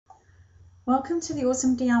Welcome to the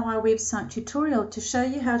Awesome DIY website tutorial to show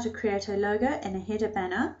you how to create a logo and a header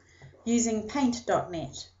banner using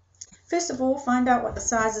Paint.net. First of all, find out what the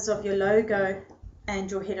sizes of your logo and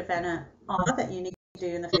your header banner are that you need to do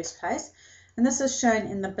in the first place. And this is shown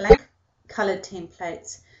in the blank colored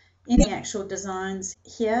templates. Any actual designs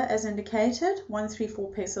here as indicated,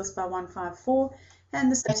 134 pixels by 154,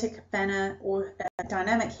 and the static banner or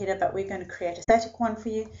dynamic header, but we're going to create a static one for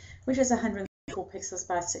you, which is 134 pixels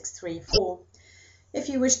by 634. If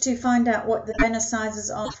you wish to find out what the banner sizes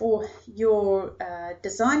are for your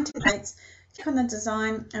design templates, click on the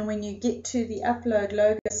design, and when you get to the upload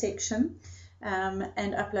logo section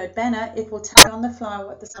and upload banner, it will tell you on the fly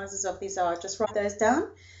what the sizes of these are. Just write those down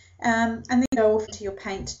and then go off to your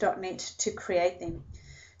Paint.net to create them.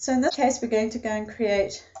 So in this case, we're going to go and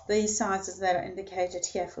create these sizes that are indicated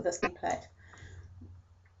here for this template.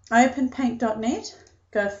 Open Paint.net,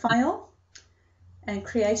 go File, and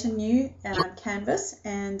create a new canvas,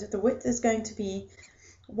 and the width is going to be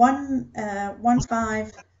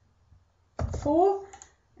 154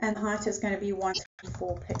 and the height is going to be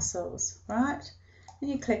 134 pixels, right?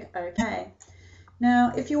 And you click OK.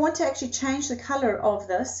 Now if you want to actually change the color of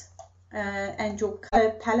this and your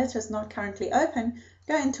color palette is not currently open,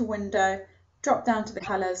 go into Window, drop down to the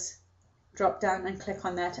colors, drop down and click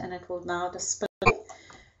on that, and it will now display.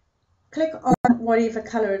 Click on whatever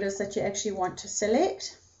color it is that you actually want to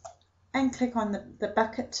select and click on the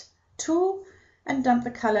bucket tool and dump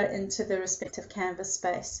the color into the respective canvas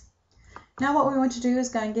space. Now what we want to do is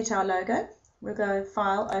go and get our logo. We'll go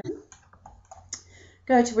File, Open,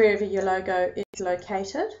 go to wherever your logo is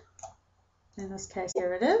located. In this case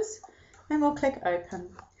here it is, and we'll click Open.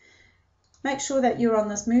 Make sure that you're on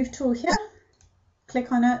this Move tool here,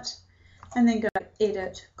 click on it and then go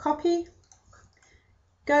Edit, Copy.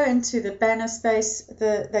 Go into the banner space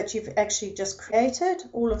that you've actually just created.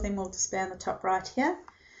 All of them will display on the top right here.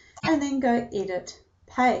 And then go Edit,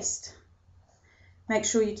 Paste. Make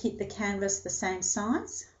sure you keep the canvas the same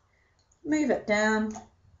size. Move it down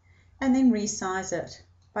and then resize it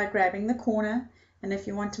by grabbing the corner. And if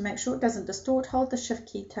you want to make sure it doesn't distort, hold the Shift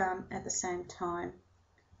key down at the same time.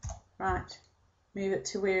 Right, move it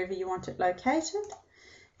to wherever you want it located.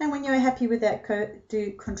 And when you're happy with that,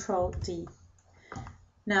 do Control D.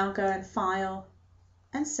 Now go and File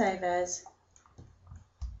and Save as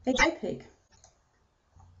a JPEG.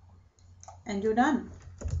 And you're done.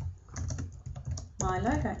 My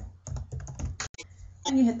logo.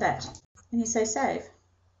 And you hit that and you say Save.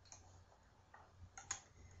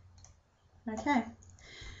 Okay.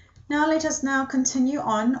 Now let us now continue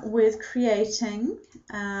on with creating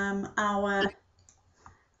our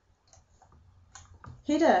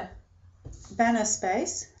header banner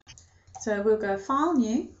space. So we'll go File,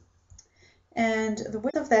 New, and the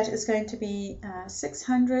width of that is going to be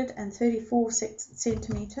 634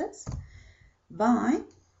 centimeters by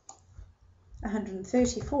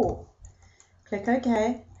 134. Click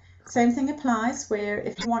OK. Same thing applies, where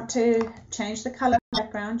if you want to change the color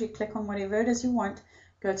background, you click on whatever it is you want,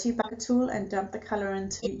 go to your bucket tool and dump the color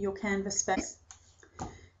into your canvas space.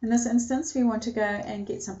 In this instance, we want to go and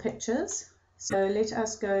get some pictures. So let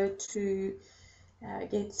us go to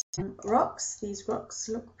get some rocks. These rocks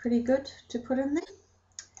look pretty good to put in there.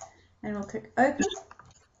 And we'll click Open.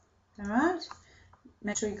 Alright.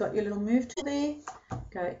 Make sure you've got your little Move tool there.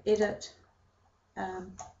 Go Edit.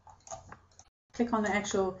 Click on the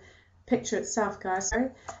actual picture itself, guys.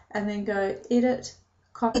 Sorry. And then go Edit,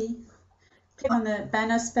 Copy. Click on the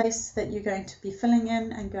banner space that you're going to be filling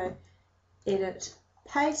in and go Edit,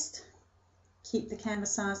 Paste. Keep the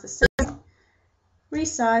canvas size the same.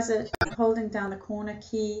 Resize it, holding down the corner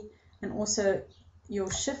key and also your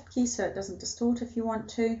Shift key so it doesn't distort if you want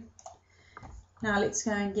to. Now let's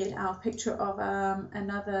go and get our picture of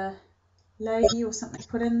another lady or something to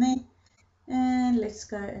put in there. And let's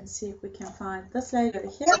go and see if we can find this lady over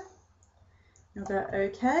here. We'll go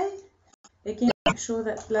OK. Again, make sure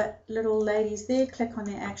that little lady's there. Click on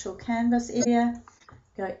the actual canvas area.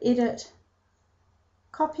 Go Edit,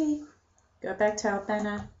 Copy. Go back to our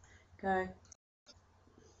banner. Go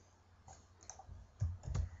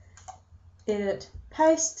Edit,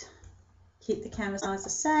 Paste, keep the canvas size the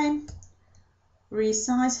same,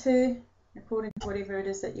 resize her according to whatever it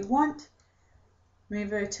is that you want, move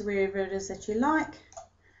her to wherever it is that you like,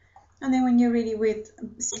 and then when you're ready with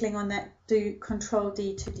settling on that, do Control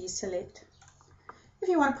D to deselect. If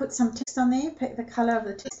you want to put some text on there, pick the color of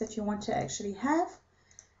the text that you want to actually have.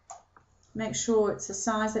 Make sure it's the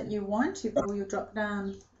size that you want. You've got all your drop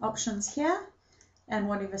down options here and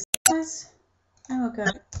whatever size, and we'll go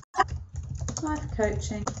Life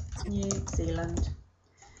Coaching New Zealand.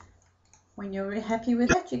 When you're really happy with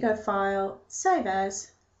it, you go File, Save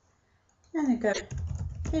As, and then go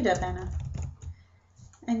Header Banner.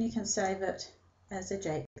 And you can save it as a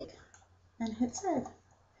JPEG and hit Save. And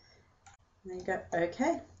then you go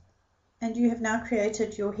OK. And you have now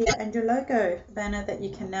created your header and your logo banner that you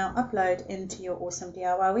can now upload into your awesome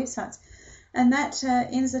DIY websites. And that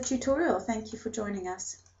ends the tutorial. Thank you for joining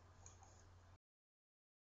us.